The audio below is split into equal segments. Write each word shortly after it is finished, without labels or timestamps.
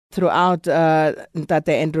Throughout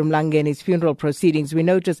Andrew Mlangeni's funeral proceedings, we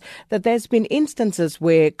noticed that there's been instances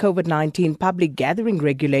where COVID-19 public gathering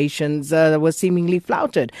regulations were seemingly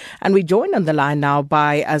flouted. And we joined on the line now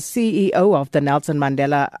by a CEO of the Nelson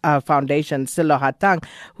Mandela Foundation, Sello Hatang,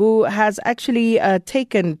 who has actually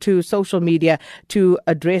taken to social media to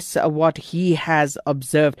address what he has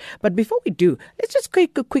observed. But before we do, let's just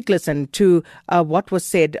take a quick listen to what was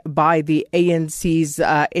said by the ANC's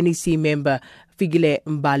NEC member,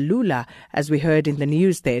 Mbalula, as we heard in the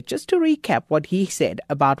news there, just to recap what he said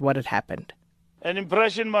about what had happened. An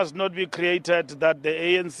impression must not be created that the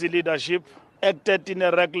ANC leadership acted in a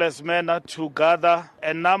reckless manner to gather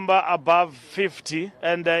a number above 50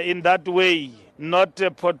 and in that way not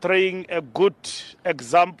portraying a good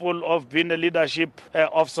example of being a leadership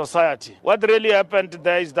of society. What really happened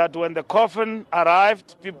there is that when the coffin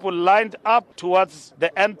arrived, people lined up towards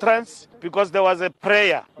the entrance because there was a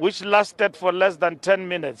prayer which lasted for less than 10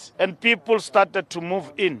 minutes and people started to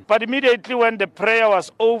move in. But immediately when the prayer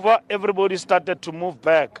was over, everybody started to move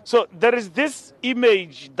back. So there is this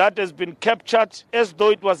image that has been captured as though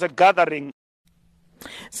it was a gathering.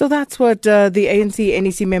 So that's what the ANC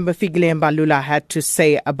NEC member Mbalula had to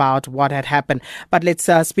say about what had happened. But let's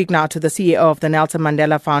speak now to the CEO of the Nelson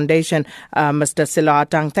Mandela Foundation, Mr. Sello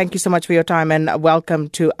Hatang. Thank you so much for your time and welcome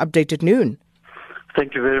to Update at Noon.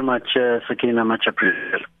 Thank you very much, Sakina. Much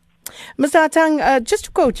appreciated. Mr. Hatang, just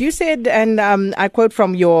to quote, you said, and I quote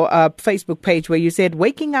from your Facebook page where you said,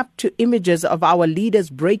 waking up to images of our leaders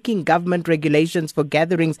breaking government regulations for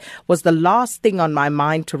gatherings was the last thing on my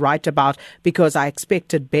mind to write about because I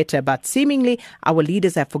expected better. But seemingly our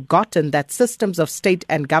leaders have forgotten that systems of state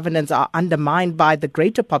and governance are undermined by the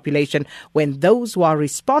greater population when those who are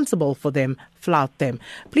responsible for them flout them.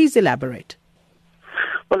 Please elaborate.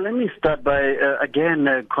 Well, let me start by, again,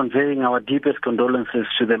 conveying our deepest condolences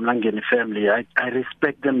to the Mlangeni family. I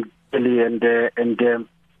respect them really, and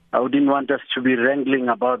I wouldn't want us to be wrangling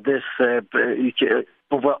about this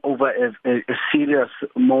over a serious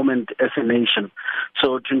moment as a nation.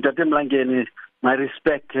 So to Ntate Mlangeni, my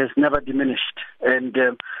respect has never diminished, and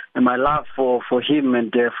my love for him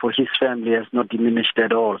and for his family has not diminished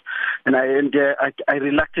at all. And I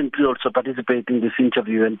reluctantly also participate in this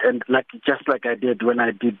interview, and just like I did when I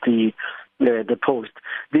did the post.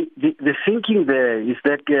 The thinking there is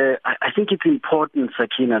that I think it's important,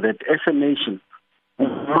 Sakina, that as a nation, we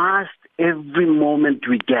must every moment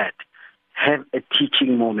we get have a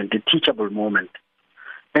teaching moment, a teachable moment,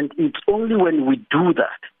 and it's only when we do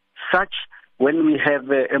that, when we have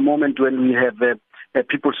a moment when we have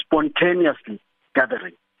people spontaneously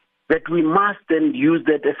gathering, that we must then use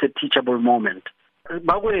that as a teachable moment.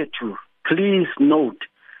 Bawetu, please note,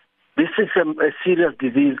 this is a serious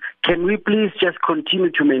disease. Can we please just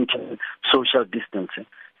continue to maintain social distancing?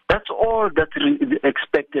 That's all that's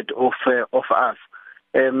expected of us.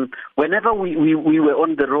 Whenever we were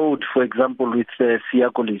on the road, for example, with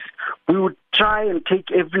Siakolis, we would try and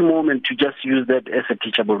take every moment to just use that as a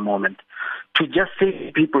teachable moment, to just say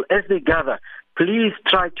to people as they gather, please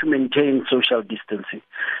try to maintain social distancing.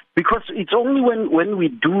 Because it's only when we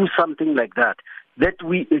do something like that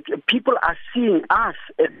people are seeing us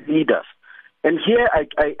as leaders. And here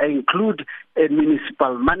I include a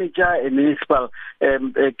municipal manager, a municipal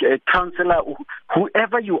councillor,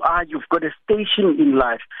 whoever you are, you've got a station in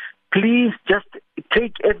life. Please just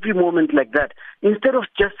take every moment like that. Instead of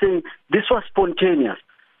just saying, this was spontaneous.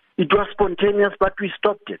 It was spontaneous, but we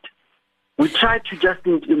stopped it. We tried to just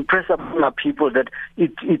impress upon our people that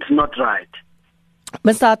it's not right.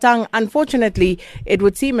 Mr. Hatang, unfortunately, it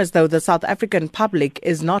would seem as though the South African public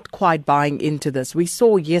is not quite buying into this. We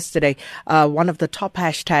saw yesterday one of the top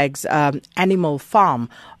hashtags, Animal Farm,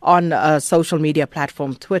 on a social media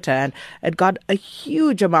platform, Twitter, and it got a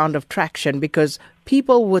huge amount of traction because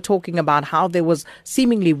people were talking about how there was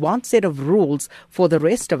seemingly one set of rules for the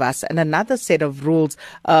rest of us and another set of rules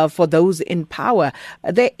for those in power.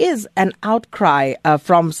 There is an outcry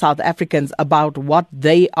from South Africans about what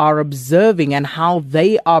they are observing and how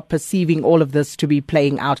they are perceiving all of this to be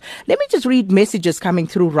playing out. Let me just read messages coming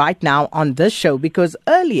through right now on this show, because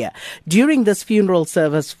earlier during this funeral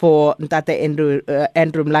service for Ntate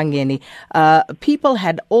Andrew Mlangeni, people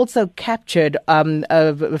had also captured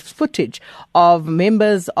footage of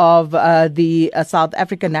members of the South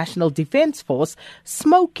African National Defence Force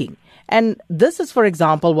smoking. And this is, for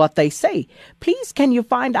example, what they say. Please, can you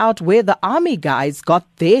find out where the army guys got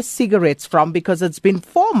their cigarettes from? Because it's been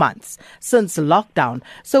 4 months since lockdown.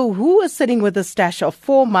 So who is sitting with a stash of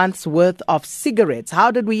 4 months worth of cigarettes?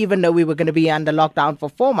 How did we even know we were going to be under lockdown for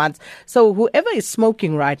 4 months? So whoever is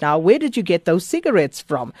smoking right now, where did you get those cigarettes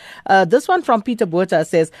from? This one from Peter Buerta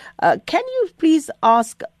says, can you please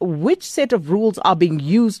ask which set of rules are being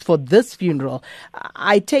used for this funeral?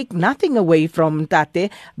 I take nothing away from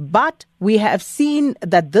Tate, but we have seen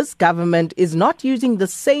that this government is not using the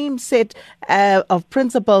same set of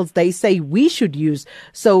principles they say we should use.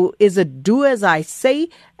 So is it do as I say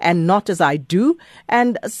and not as I do?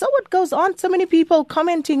 And so it goes on. So many people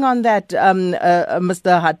commenting on that,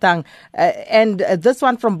 Mr. Hatang. And this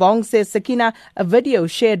one from Bong says, Sakina, a video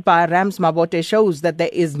shared by Rams Mabote shows that there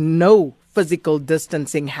is no physical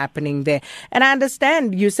distancing happening there. And I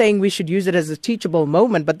understand you saying we should use it as a teachable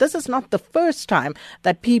moment, but this is not the first time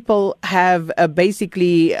that people have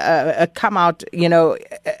basically come out,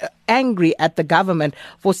 angry at the government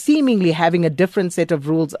for seemingly having a different set of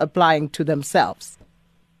rules applying to themselves.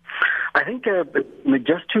 I think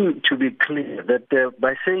just to be clear that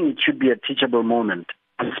by saying it should be a teachable moment,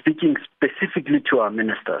 I'm speaking specifically to our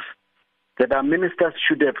ministers, that our ministers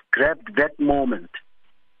should have grabbed that moment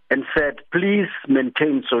and said, please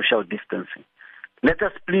maintain social distancing. Let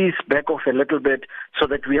us please back off a little bit so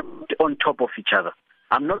that we are on top of each other.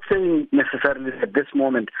 I'm not saying necessarily at this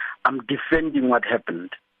moment I'm defending what happened.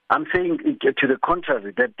 I'm saying to the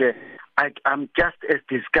contrary, that I'm just as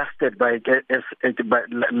disgusted by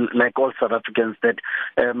like all South Africans that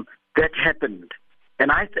that happened.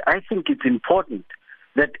 And I think it's important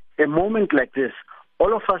that a moment like this,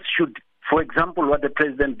 all of us should, for example, what the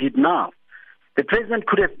president did now. The president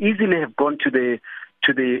could have easily have gone to the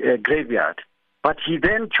graveyard, but he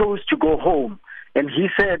then chose to go home, and he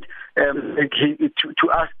said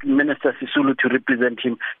to ask Minister Sisulu to represent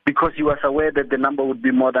him because he was aware that the number would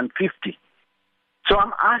be more than 50. So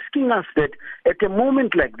I'm asking us that at a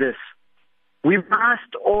moment like this, we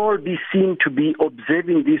must all be seen to be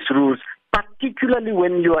observing these rules, particularly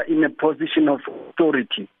when you are in a position of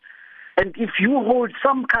authority. And if you hold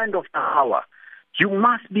some kind of power, you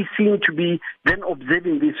must be seen to be then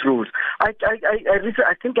observing these rules. I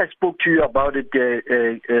think I spoke to you about it,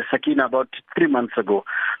 Sakina, about 3 months ago,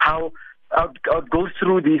 how I'd go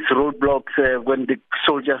through these roadblocks when the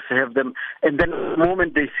soldiers have them, and then the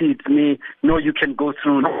moment they see it's me, no, you can go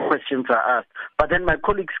through, no questions are asked. But then my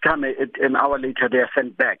colleagues come an hour later, they are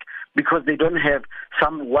sent back because they don't have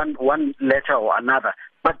one letter or another.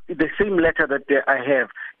 But the same letter that I have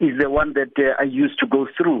is the one that I used to go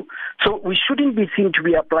through. So we shouldn't be seen to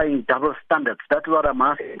be applying double standards. That's what I'm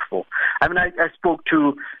asking for. I mean, I spoke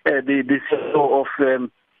to the CEO of the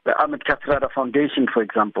Ahmed Kathrada Foundation, for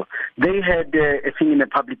example. They had a thing in a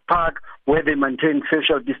public park where they maintain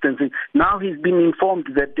social distancing. Now he's been informed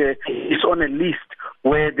that he's on a list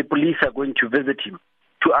where the police are going to visit him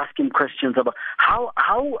to ask him questions about how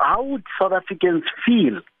would South Africans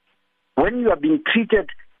feel when you are being treated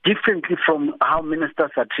differently from how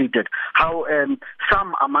ministers are treated, how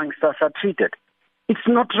some amongst us are treated. It's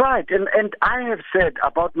not right. And I have said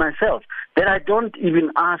about myself that I don't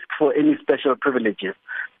even ask for any special privileges.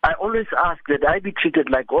 I always ask that I be treated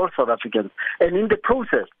like all South Africans. And in the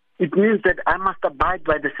process, it means that I must abide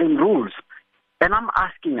by the same rules. And I'm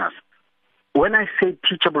asking us, when I say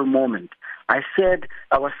teachable moment, I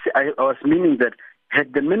was meaning that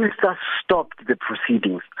had the minister stopped the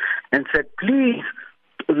proceedings and said, please,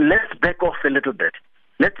 let's back off a little bit.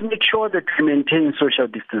 Let's make sure that we maintain social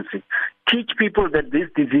distancing. Teach people that this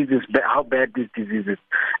disease is how bad this disease is.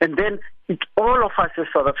 And then all of us as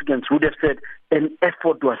South Africans would have said an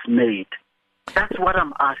effort was made. That's what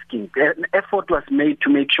I'm asking. An effort was made to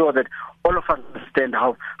make sure that all of us understand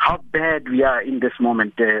how bad we are in this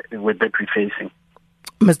moment that we're facing.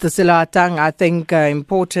 Mr. Sello Hatang, I think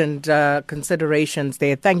important considerations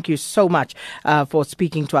there. Thank you so much for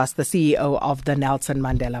speaking to us, the CEO of the Nelson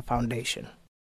Mandela Foundation.